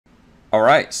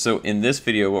Alright, so in this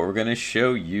video what we're going to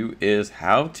show you is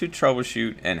how to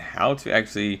troubleshoot and how to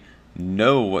actually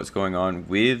know what's going on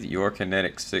with your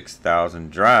Kinetix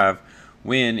 6000 drive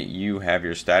when you have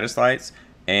your status lights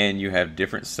and you have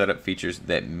different setup features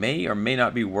that may or may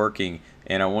not be working,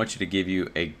 and I want you to give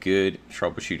you a good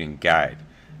troubleshooting guide.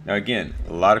 Now again,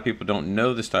 a lot of people don't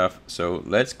know this stuff, so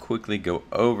let's quickly go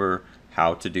over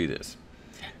how to do this.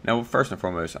 Now first and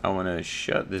foremost, I want to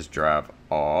shut this drive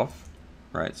off.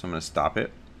 Right, so I'm going to stop it,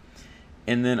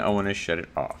 and then I want to shut it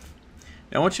off.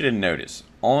 Now I want you to notice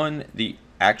on the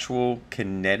actual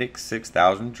Kinetix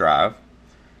 6000 drive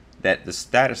that the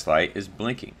status light is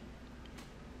blinking.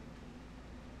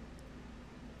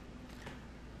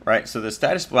 Right, so the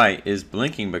status light is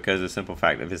blinking because of the simple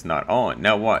fact that it's not on.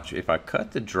 Now watch, if I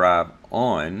cut the drive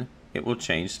on, it will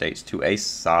change states to a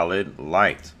solid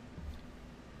light.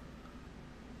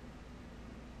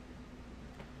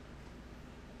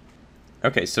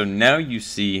 Okay, so now you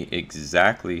see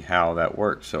exactly how that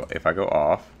works. So if I go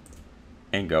off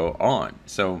and go on,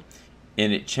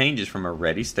 and it changes from a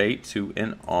ready state to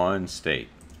an on state.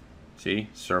 See,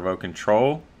 servo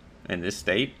control in this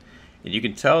state, and you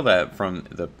can tell that from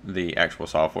the actual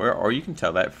software, or you can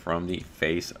tell that from the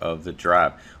face of the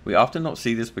drive. We often don't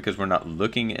see this because we're not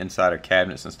looking inside our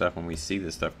cabinets and stuff when we see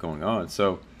this stuff going on.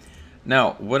 So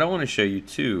now what I want to show you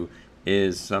too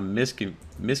is some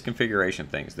misconfiguration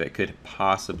things that could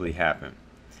possibly happen.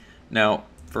 Now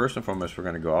first and foremost, we're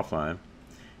going to go offline,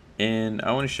 and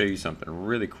I want to show you something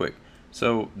really quick.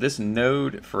 So this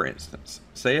node, for instance,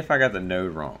 say if I got the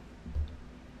node wrong,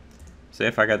 say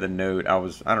if I got the node, I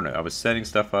was setting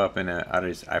stuff up and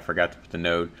I forgot to put the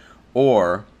node,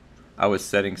 or I was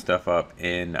setting stuff up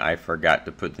and I forgot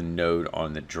to put the node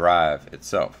on the drive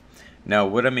itself. Now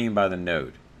what I mean by the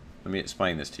node, let me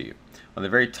explain this to you. On the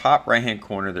very top right hand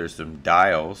corner, there's some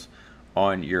dials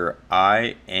on your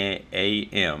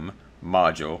IAM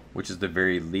module, which is the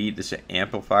very lead, this is an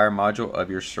amplifier module of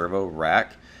your servo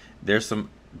rack. There's some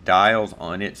dials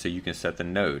on it so you can set the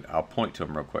node. I'll point to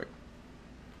them real quick.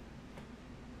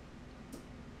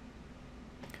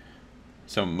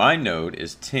 So my node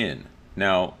is 10.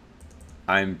 Now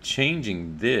I'm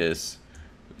changing this.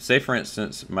 Say for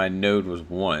instance my node was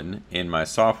 1 in my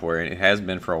software, and it has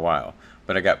been for a while,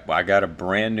 but I got a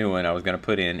brand new one I was going to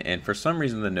put in, and for some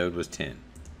reason the node was 10.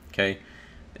 Okay,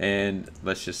 and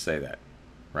let's just say that,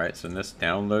 right? So let's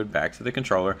download back to the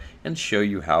controller and show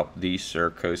you how the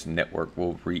Servo network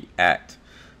will react.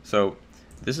 So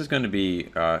this is going to be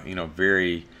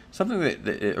very something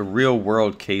that a real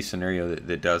world case scenario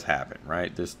that does happen,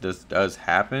 right? This does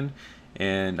happen,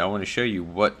 and I want to show you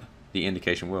what the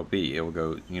indication will be. It will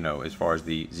go, as far as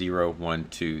the 0, 1,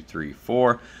 2, 3,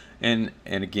 4, and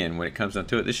again, when it comes down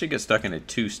to it, this should get stuck in a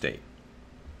 2 state.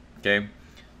 Okay,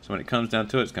 so when it comes down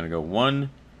to it, it's going to go 1,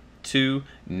 2.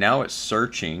 Now it's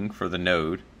searching for the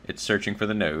node. It's searching for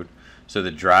the node. So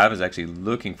the drive is actually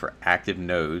looking for active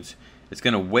nodes. It's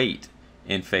going to wait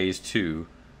in phase 2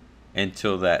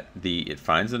 until it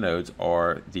finds the nodes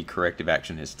or the corrective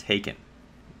action is taken.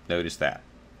 Notice that.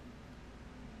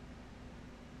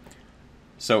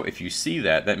 So if you see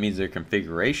that, that means their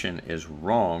configuration is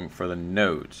wrong for the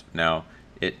nodes. Now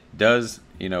it does,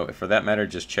 for that matter,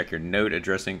 just check your node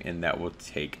addressing and that will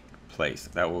take place.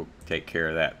 That will take care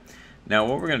of that. Now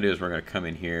what we're going to do is we're going to come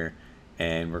in here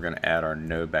and we're going to add our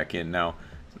node back in. Now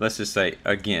let's just say,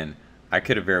 again, I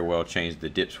could have very well changed the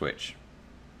dip switch.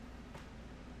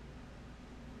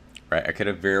 Right, I could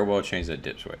have very well changed that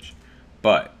dip switch.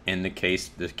 But in the case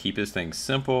to keep this thing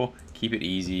simple, keep it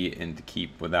easy, and to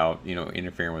keep without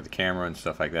interfering with the camera and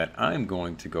stuff like that, I'm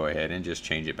going to go ahead and just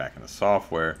change it back in the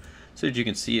software so that you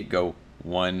can see it go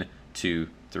 1, 2,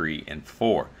 3, and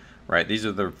 4. Right, these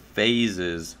are the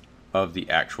phases of the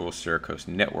actual Servo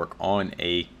network on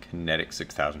a Kinetix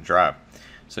 6000 drive.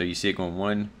 So you see it going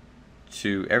 1,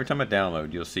 2. Every time I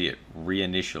download, you'll see it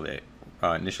reinitialize.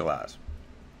 Initialize.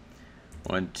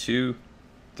 1, 2,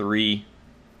 3,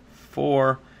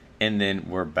 4, and then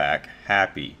we're back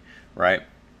happy, right?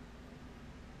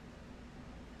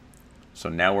 So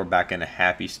now we're back in a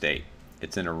happy state.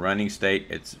 It's in a running state.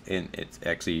 It's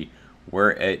actually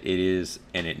where it is,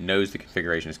 and it knows the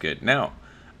configuration is good. Now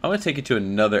I want to take you to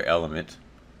another element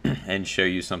and show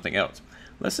you something else.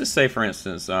 Let's just say, for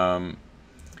instance, the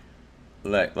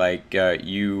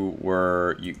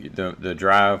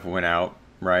drive went out,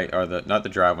 right? Or not the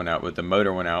drive went out, but the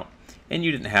motor went out, and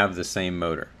you didn't have the same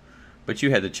motor, but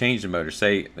you had to change the motor.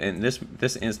 Say in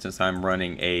this instance, I'm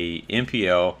running a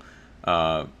MPL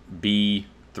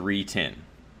B310,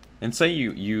 and say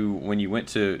you when you went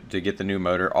to get the new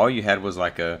motor, all you had was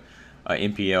like a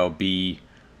MPL B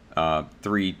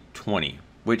 320,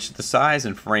 which the size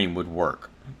and frame would work.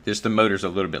 Just the motor's a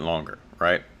little bit longer,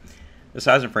 right? The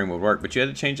size and frame would work, but you had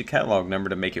to change the catalog number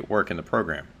to make it work in the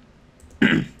program.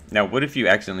 Now, what if you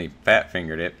accidentally fat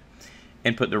fingered it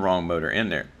and put the wrong motor in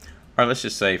there? Or let's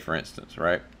just say, for instance,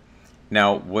 right?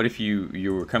 Now, what if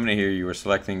you were coming in here, you were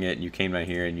selecting it, and you came down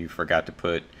here and you forgot to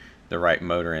put the right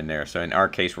motor in there? So in our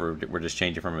case, we're just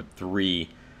changing from a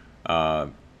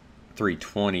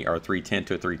 320 or 310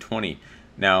 to a 320.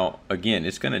 Now, again,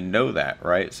 it's going to know that,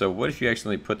 right? So what if you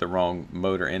accidentally put the wrong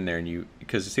motor in there, and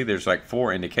because you see there's like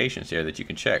 4 indications here that you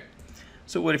can check.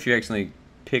 So what if you accidentally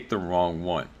picked the wrong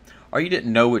one, or you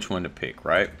didn't know which one to pick,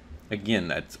 right? Again,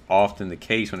 that's often the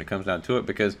case when it comes down to it,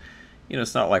 because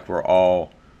it's not like we're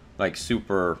all like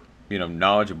super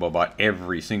knowledgeable about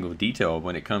every single detail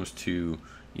when it comes to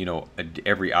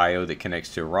every IO that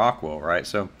connects to Rockwell, right?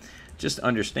 So just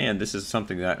understand this is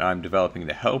something that I'm developing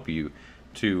to help you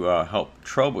to help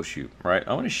troubleshoot, right?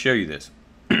 I want to show you this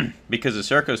because the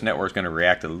Serco's network is going to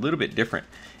react a little bit different,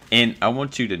 and I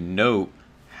want you to know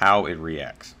how it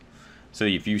reacts. So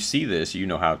if you see this, you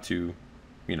know how to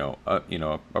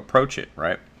approach it,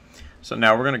 right? So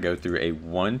now we're going to go through a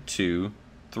 1, 2,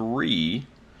 3.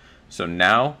 So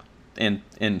now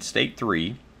in state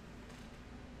 3,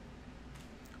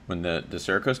 when the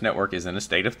Serco's network is in a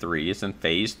state of 3, it's in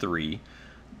phase 3.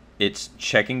 It's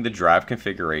checking the drive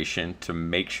configuration to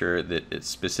make sure that its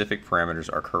specific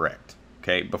parameters are correct.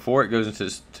 Okay, before it goes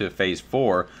into phase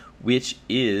 4, which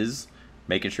is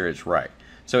making sure it's right.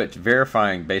 So it's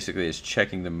verifying, basically, it's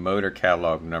checking the motor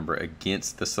catalog number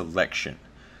against the selection.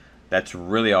 That's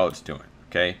really all it's doing.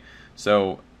 Okay,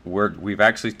 so we've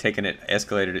actually taken it,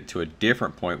 escalated it to a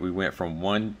different point. We went from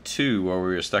 1, 2, where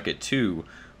we were stuck at 2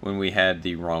 when we had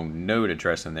the wrong node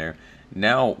address in there.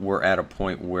 Now we're at a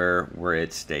point where we're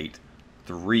at state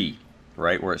 3,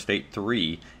 right? We're at state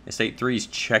 3, and state 3 is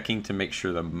checking to make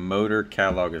sure the motor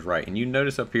catalog is right. And you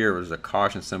notice up here there's a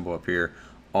caution symbol up here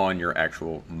on your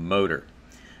actual motor.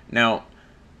 Now,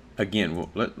 again,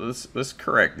 let's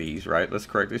correct these, right? Let's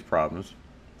correct these problems.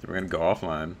 So we're going to go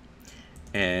offline,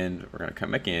 and we're going to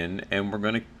come back in, and we're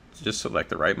going to just select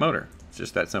the right motor. It's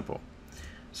just that simple.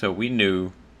 So we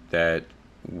knew that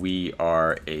we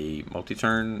are a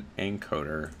multi-turn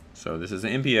encoder. So this is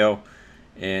an MPL,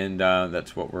 and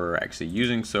that's what we're actually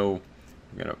using. So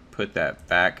I'm going to put that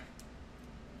back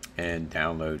and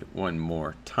download one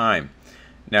more time.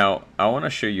 Now, I want to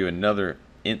show you another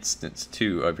instance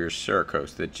too of your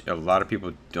Serco's that a lot of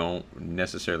people don't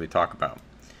necessarily talk about.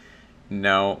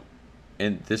 Now,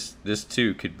 and this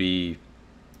too could be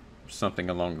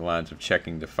something along the lines of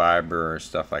checking the fiber or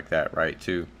stuff like that, right?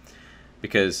 Too,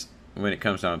 because when it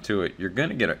comes down to it, you're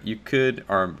gonna get you could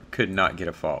or could not get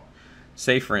a fault.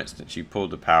 Say for instance you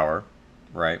pulled the power,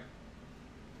 right?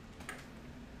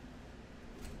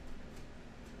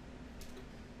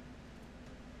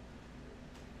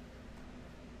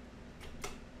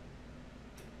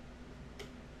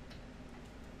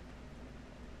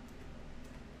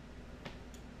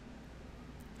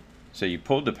 So you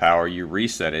pulled the power, you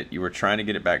reset it, you were trying to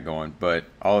get it back going, but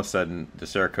all of a sudden the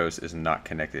Serco's is not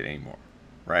connected anymore,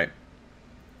 right?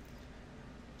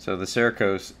 So the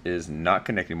Serco's is not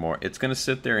connected anymore. It's going to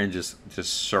sit there and just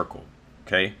circle,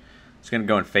 okay? It's going to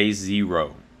go in phase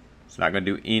 0. It's not going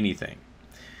to do anything.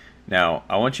 Now,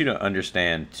 I want you to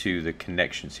understand too the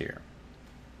connections here.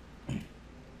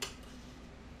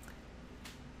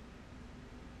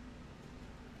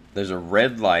 There's a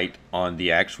red light on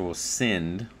the actual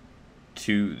send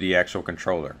to the actual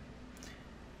controller.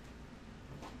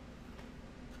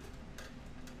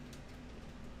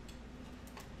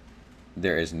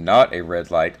 There is not a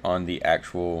red light on the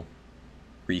actual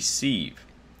receive.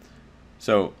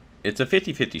 So it's a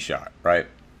 50-50 shot, right?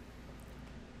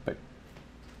 But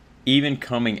even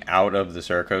coming out of the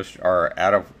Serco's or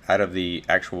out of the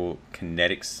actual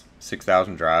Kinetix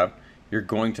 6000 drive, you're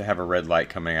going to have a red light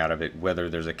coming out of it whether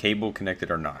there's a cable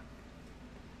connected or not.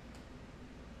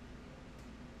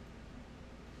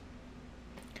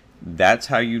 That's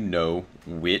how you know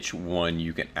which one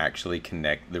you can actually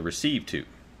connect the receive to.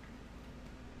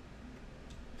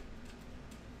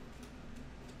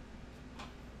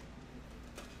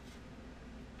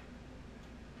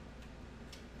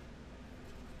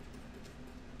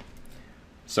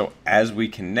 So as we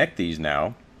connect these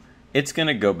now, it's going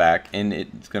to go back and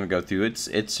it's going to go through its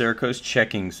Serco's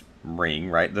checking ring,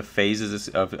 right? The phases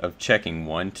of checking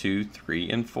 1, 2, 3,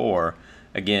 and 4.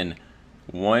 Again,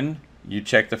 1, you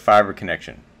check the fiber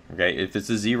connection. Okay, if it's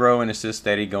a 0 and it's just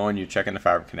steady going, you're checking the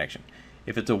fiber connection.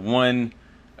 If it's a 1,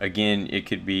 again, it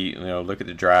could be, look at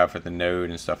the drive for the node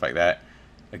and stuff like that.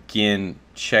 Again,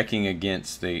 checking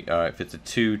against the if it's a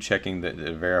 2, checking the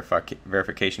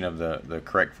verification of the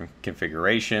correct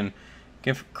configuration.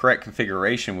 Correct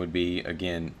configuration would be,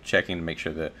 again, checking to make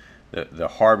sure that the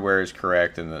hardware is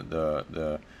correct and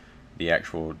the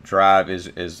actual drive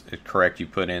is correct you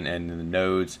put in, and the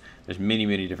nodes. There's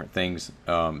many different things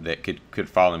that could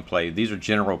fall in play. These are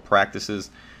general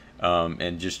practices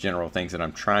and just general things that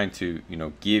I'm trying to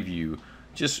give you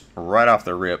just right off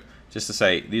the rip, just to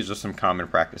say these are some common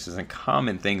practices and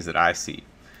common things that I see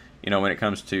when it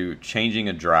comes to changing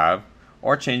a drive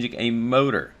or changing a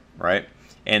motor, right?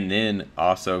 And then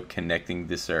also connecting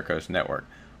the Servo network.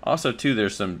 Also too,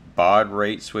 there's some baud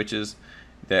rate switches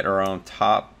that are on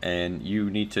top, and you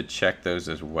need to check those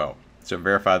as well. So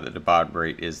verify that the baud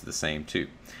rate is the same too.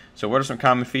 So what are some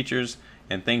common features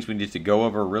and things we need to go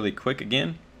over really quick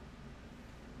again?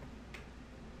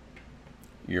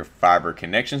 Your fiber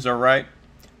connections are right.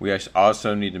 We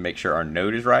also need to make sure our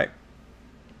node is right.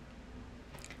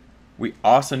 We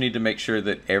also need to make sure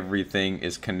that everything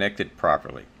is connected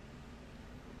properly.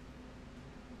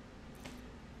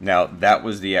 Now that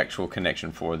was the actual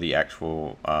connection for the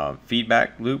actual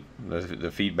feedback loop,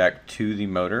 the feedback to the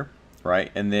motor,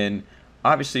 right? And then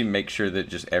obviously make sure that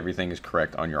just everything is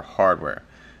correct on your hardware.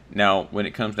 Now when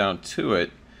it comes down to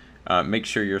it, make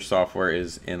sure your software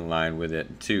is in line with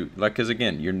it too. Because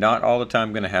again, you're not all the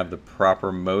time going to have the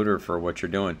proper motor for what you're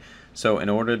doing. So in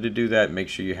order to do that, make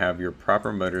sure you have your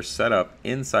proper motor set up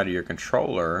inside of your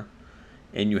controller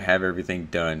and you have everything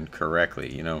done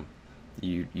correctly.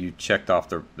 You checked off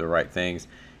the right things.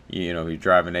 Your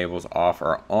drive enables off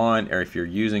or on, or if you're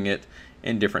using it,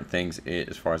 and different things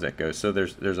as far as that goes. So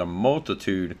there's a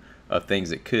multitude of things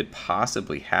that could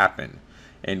possibly happen.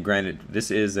 And granted, this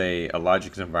is a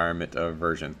Logix environment of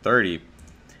version 30.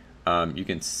 You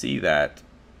can see that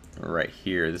right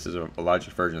here. This is a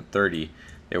Logix version 30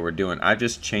 that we're doing. I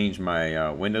just changed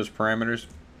my Windows parameters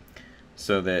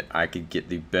so that I could get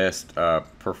the best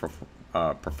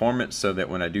performance, so that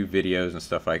when I do videos and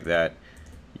stuff like that,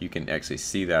 you can actually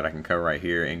see that. I can come right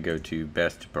here and go to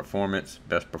best performance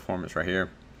right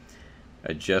here,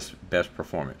 adjust best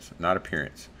performance, not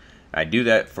appearance. I do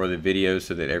that for the videos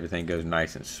so that everything goes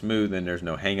nice and smooth and there's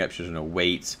no hangups, there's no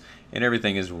waits, and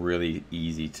everything is really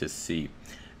easy to see.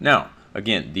 Now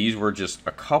again, these were just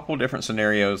a couple different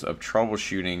scenarios of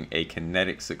troubleshooting a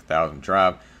Kinetix 6000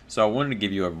 drive. So I wanted to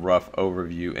give you a rough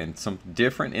overview and some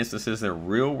different instances in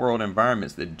real world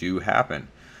environments that do happen.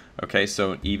 Okay,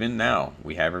 so even now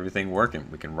we have everything working.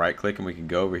 We can right click and we can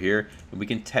go over here and we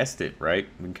can test it, right?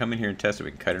 We can come in here and test it.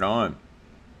 We can cut it on,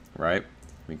 right?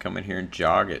 We can come in here and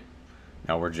jog it.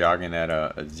 Now we're jogging at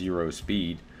a 0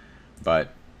 speed,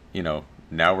 but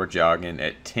now we're jogging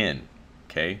at 10,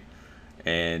 okay?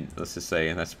 And let's just say,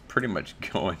 and that's pretty much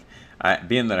going,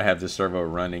 being that I have this servo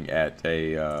running at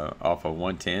a off of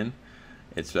 110,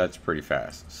 that's pretty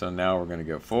fast. So now we're going to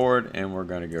go forward and we're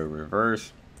going to go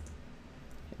reverse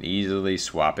and easily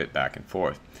swap it back and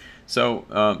forth.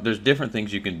 So there's different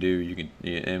things you can do.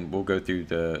 And we'll go through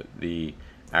the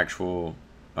actual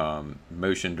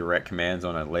motion direct commands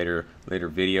on a later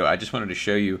video. I just wanted to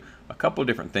show you a couple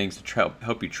different things to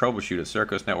help you troubleshoot a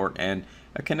Servo network and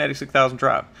a Kinetix 6000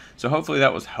 drive. So hopefully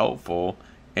that was helpful.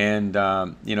 And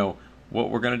what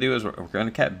we're going to do is we're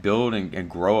going to build and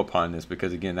grow upon this,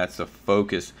 because again, that's the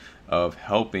focus of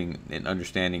helping and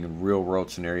understanding real world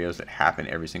scenarios that happen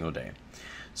every single day.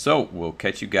 So we'll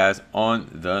catch you guys on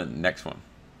the next one.